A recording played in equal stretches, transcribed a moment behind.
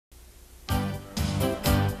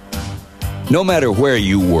No matter where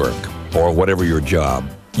you work or whatever your job,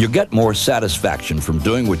 you get more satisfaction from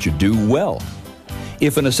doing what you do well.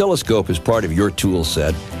 If an oscilloscope is part of your tool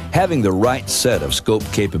set, having the right set of scope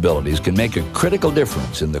capabilities can make a critical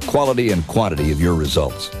difference in the quality and quantity of your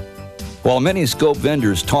results. While many scope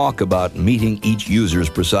vendors talk about meeting each user's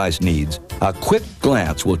precise needs, a quick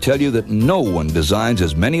glance will tell you that no one designs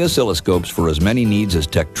as many oscilloscopes for as many needs as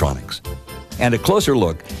Tektronix. And a closer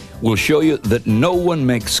look will show you that no one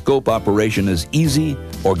makes scope operation as easy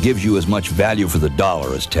or gives you as much value for the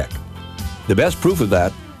dollar as Tek. The best proof of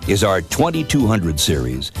that is our 2200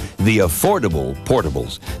 series, the affordable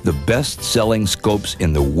portables, the best-selling scopes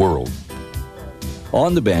in the world.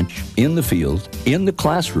 On the bench, in the field, in the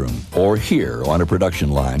classroom, or here on a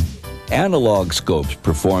production line, analog scopes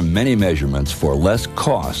perform many measurements for less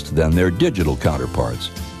cost than their digital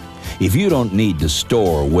counterparts. If you don't need to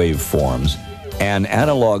store waveforms, an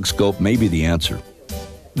analog scope may be the answer.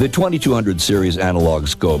 The 2200 series analog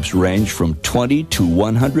scopes range from 20 to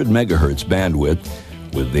 100 megahertz bandwidth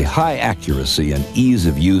with the high accuracy and ease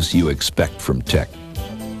of use you expect from Tek.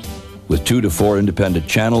 With 2 to 4 independent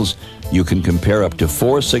channels, you can compare up to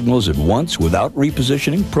 4 signals at once without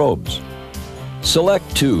repositioning probes.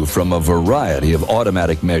 Select 2 from a variety of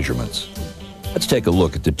automatic measurements. Let's take a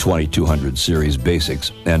look at the 2200 series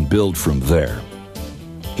basics and build from there.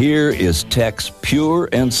 Here is Tek's pure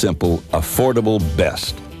and simple, affordable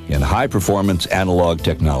best in high-performance analog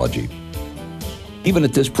technology. Even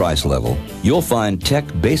at this price level, you'll find Tek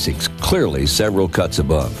Basics clearly several cuts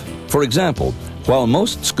above. For example, while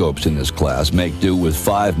most scopes in this class make do with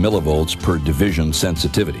 5 millivolts per division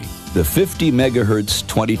sensitivity, the 50 megahertz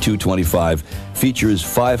 2225 features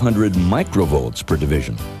 500 microvolts per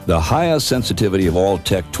division, the highest sensitivity of all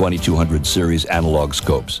Tek 2200 series analog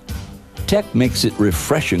scopes. Tek makes it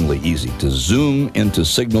refreshingly easy to zoom into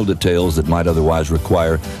signal details that might otherwise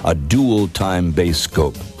require a dual time-based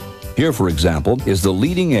scope. Here, for example, is the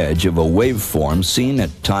leading edge of a waveform seen at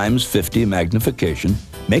 ×50 magnification,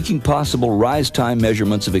 making possible rise time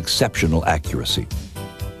measurements of exceptional accuracy.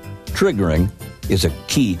 Triggering is a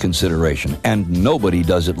key consideration, and nobody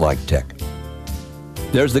does it like Tek.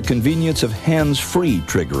 There's the convenience of hands-free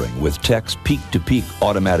triggering with Tek's peak-to-peak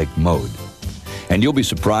automatic mode. And you'll be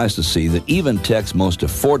surprised to see that even Tek's most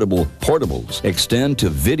affordable portables extend to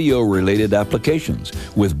video-related applications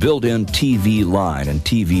with built-in TV line and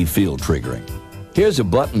TV field triggering. Here's a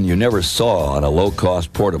button you never saw on a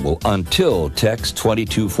low-cost portable until Tek's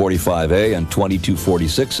 2245A and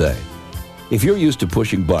 2246A. If you're used to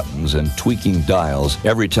pushing buttons and tweaking dials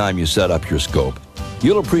every time you set up your scope,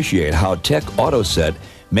 you'll appreciate how Tek AutoSet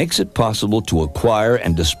makes it possible to acquire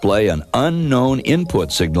and display an unknown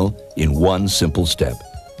input signal in one simple step.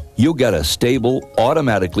 You'll get a stable,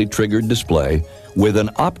 automatically triggered display with an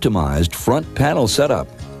optimized front panel setup.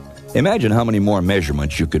 Imagine how many more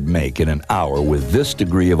measurements you could make in an hour with this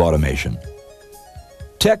degree of automation.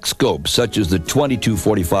 Tek scopes such as the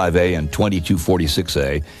 2245A and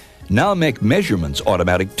 2246A now make measurements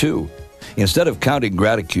automatic too. Instead of counting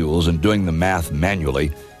graticules and doing the math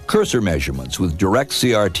manually, cursor measurements with direct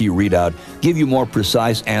CRT readout give you more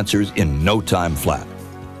precise answers in no time flat.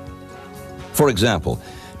 For example,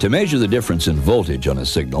 to measure the difference in voltage on a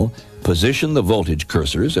signal, position the voltage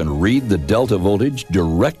cursors and read the delta voltage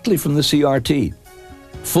directly from the CRT.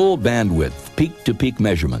 Full bandwidth, peak-to-peak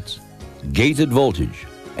measurements, gated voltage,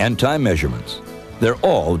 and time measurements. They're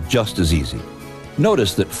all just as easy.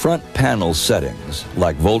 Notice that front panel settings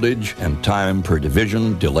like voltage and time per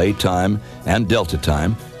division, delay time, and delta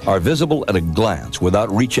time are visible at a glance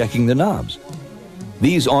without rechecking the knobs.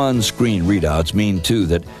 These on-screen readouts mean, too,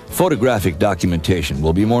 that photographic documentation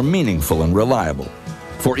will be more meaningful and reliable.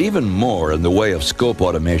 For even more in the way of scope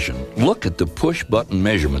automation, look at the push-button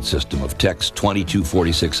measurement system of Tek's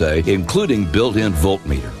 2246A, including built-in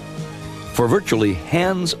voltmeter. For virtually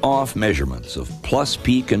hands-off measurements of plus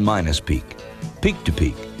peak and minus peak,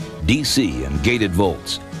 peak-to-peak, DC and gated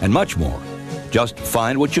volts, and much more, just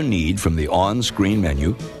find what you need from the on-screen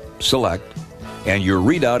menu, select, and your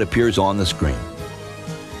readout appears on the screen.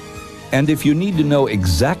 And if you need to know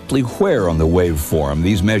exactly where on the waveform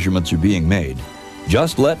these measurements are being made,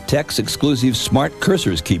 just let Tek's exclusive Smart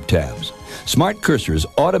Cursors keep tabs. Smart Cursors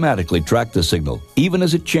automatically track the signal, even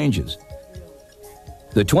as it changes.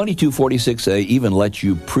 The 2246A even lets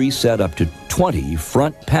you preset up to 20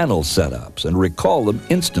 front panel setups and recall them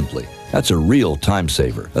instantly. That's a real time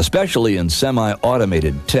saver, especially in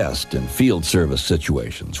semi-automated test and field service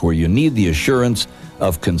situations where you need the assurance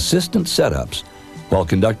of consistent setups while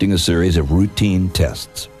conducting a series of routine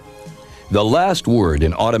tests. The last word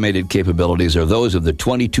in automated capabilities are those of the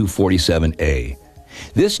 2247A.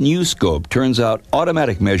 This new scope turns out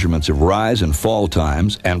automatic measurements of rise and fall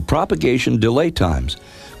times and propagation delay times.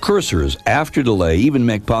 Cursors after delay even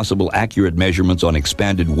make possible accurate measurements on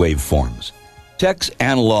expanded waveforms. Tek's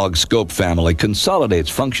analog scope family consolidates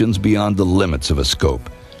functions beyond the limits of a scope.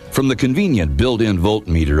 From the convenient built-in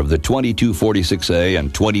voltmeter of the 2246A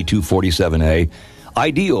and 2247A,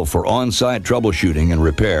 ideal for on-site troubleshooting and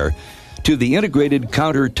repair, to the integrated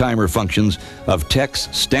counter-timer functions of Tek's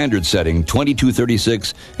standard-setting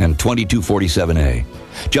 2236 and 2247A.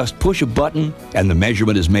 Just push a button and the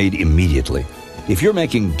measurement is made immediately. If you're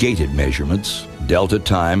making gated measurements, delta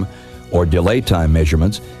time, or delay time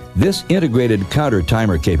measurements, this integrated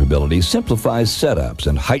counter-timer capability simplifies setups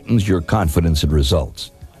and heightens your confidence in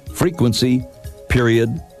results. Frequency,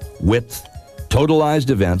 period, width, totalized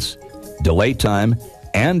events, delay time,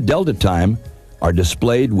 and delta time are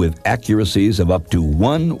displayed with accuracies of up to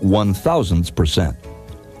 1/1000%.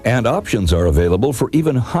 And options are available for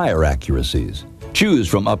even higher accuracies. Choose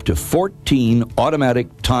from up to 14 automatic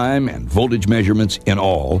time and voltage measurements in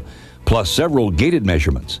all, plus several gated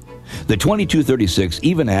measurements. The 2236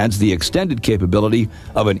 even adds the extended capability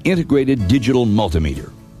of an integrated digital multimeter.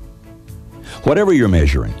 Whatever you're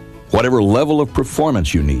measuring, whatever level of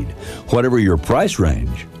performance you need, whatever your price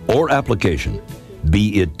range or application,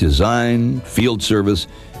 be it design, field service,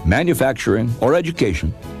 manufacturing, or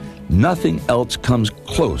education, nothing else comes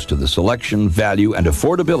close to the selection, value, and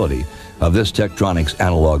affordability of this Tektronix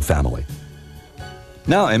analog family.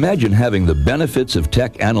 Now imagine having the benefits of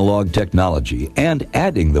Tek analog technology and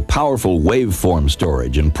adding the powerful waveform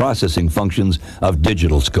storage and processing functions of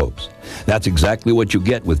digital scopes. That's exactly what you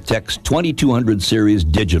get with Tek's 2200 series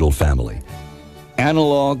digital family.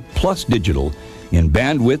 Analog plus digital in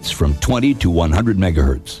bandwidths from 20 to 100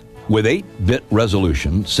 megahertz, with 8-bit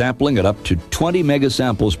resolution sampling at up to 20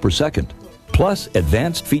 megasamples per second, plus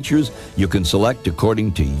advanced features you can select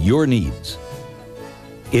according to your needs,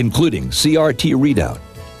 including CRT readout,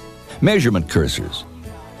 measurement cursors,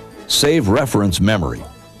 save reference memory,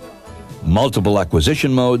 multiple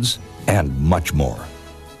acquisition modes, and much more.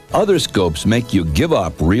 Other scopes make you give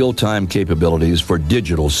up real-time capabilities for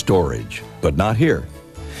digital storage, but not here.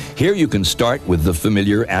 Here you can start with the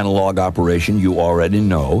familiar analog operation you already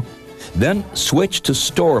know, then switch to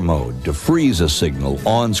store mode to freeze a signal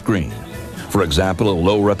on screen. For example, a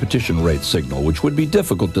low repetition rate signal, which would be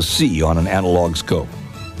difficult to see on an analog scope.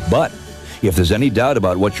 But if there's any doubt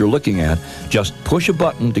about what you're looking at, just push a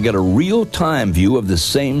button to get a real-time view of the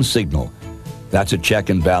same signal. That's a check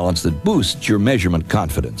and balance that boosts your measurement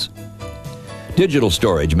confidence. Digital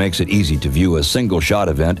storage makes it easy to view a single-shot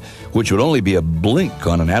event, which would only be a blink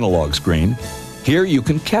on an analog screen. Here you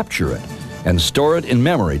can capture it and store it in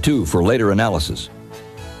memory, too, for later analysis.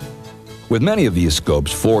 With many of these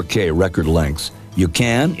scopes' 4K record lengths, you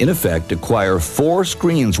can, in effect, acquire 4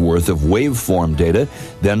 screens worth of waveform data,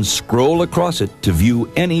 then scroll across it to view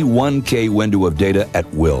any 1K window of data at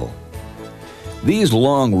will. These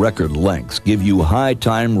long record lengths give you high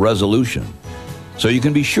time resolution, so you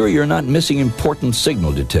can be sure you're not missing important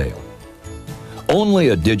signal detail. Only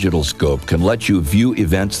a digital scope can let you view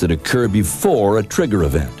events that occur before a trigger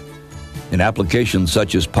event. In applications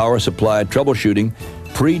such as power supply troubleshooting,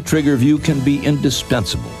 pre-trigger view can be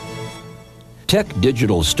indispensable. Tek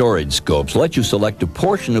digital storage scopes let you select a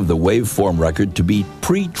portion of the waveform record to be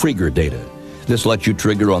pre-trigger data. This lets you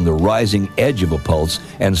trigger on the rising edge of a pulse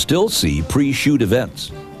and still see pre-shoot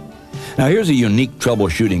events. Now here's a unique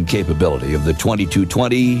troubleshooting capability of the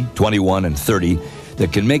 2220, 21, and 30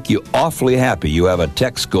 that can make you awfully happy you have a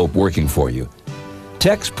Tek scope working for you.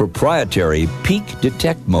 Tek's proprietary peak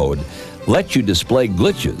detect mode lets you display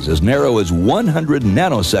glitches as narrow as 100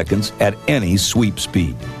 nanoseconds at any sweep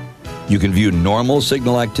speed. You can view normal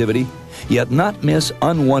signal activity, yet not miss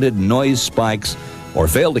unwanted noise spikes or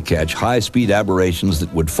fail to catch high-speed aberrations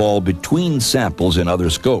that would fall between samples in other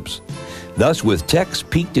scopes. Thus, with Tek's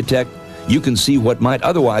Peak Detect, you can see what might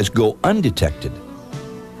otherwise go undetected.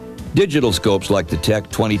 Digital scopes like the Tek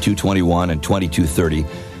 2221 and 2230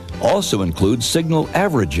 also include signal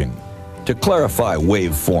averaging to clarify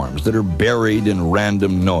waveforms that are buried in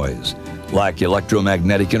random noise, like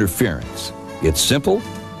electromagnetic interference. It's simple,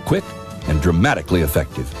 quick, and dramatically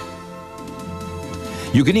effective.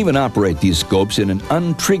 You can even operate these scopes in an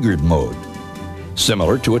untriggered mode,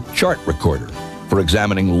 similar to a chart recorder for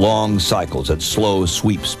examining long cycles at slow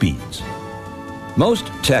sweep speeds. Most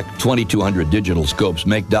Tek 2200 digital scopes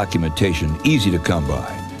make documentation easy to come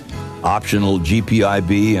by. Optional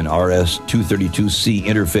GPIB and RS-232C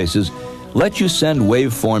interfaces let you send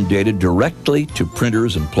waveform data directly to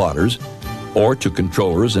printers and plotters, or to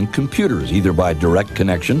controllers and computers, either by direct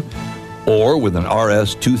connection or with an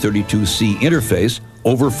RS-232C interface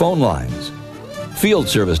over phone lines. Field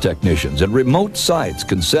service technicians at remote sites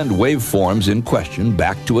can send waveforms in question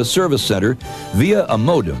back to a service center via a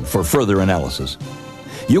modem for further analysis.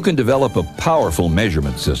 You can develop a powerful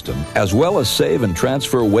measurement system as well as save and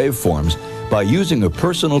transfer waveforms by using a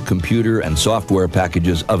personal computer and software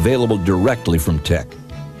packages available directly from Tech.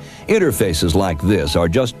 Interfaces like this are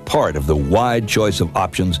just part of the wide choice of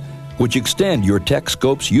options which extend your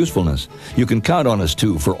Tekscope's usefulness. You can count on us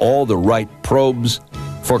too for all the right probes,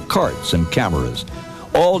 for carts and cameras,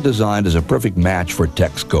 all designed as a perfect match for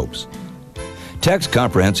Tekscopes. Tech's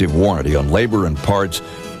comprehensive warranty on labor and parts,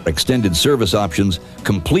 extended service options,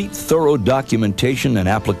 complete thorough documentation and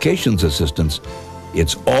applications assistance,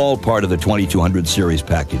 it's all part of the 2200 series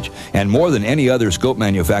package and more than any other scope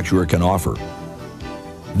manufacturer can offer.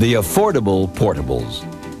 The affordable portables.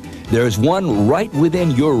 There's one right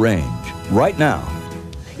within your range, right now.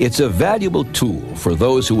 It's a valuable tool for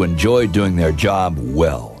those who enjoy doing their job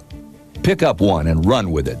well. Pick up one and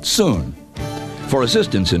run with it soon. For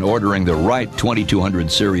assistance in ordering the right 2200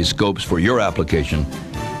 series scopes for your application,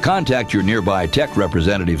 contact your nearby Tech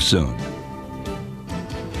representative soon.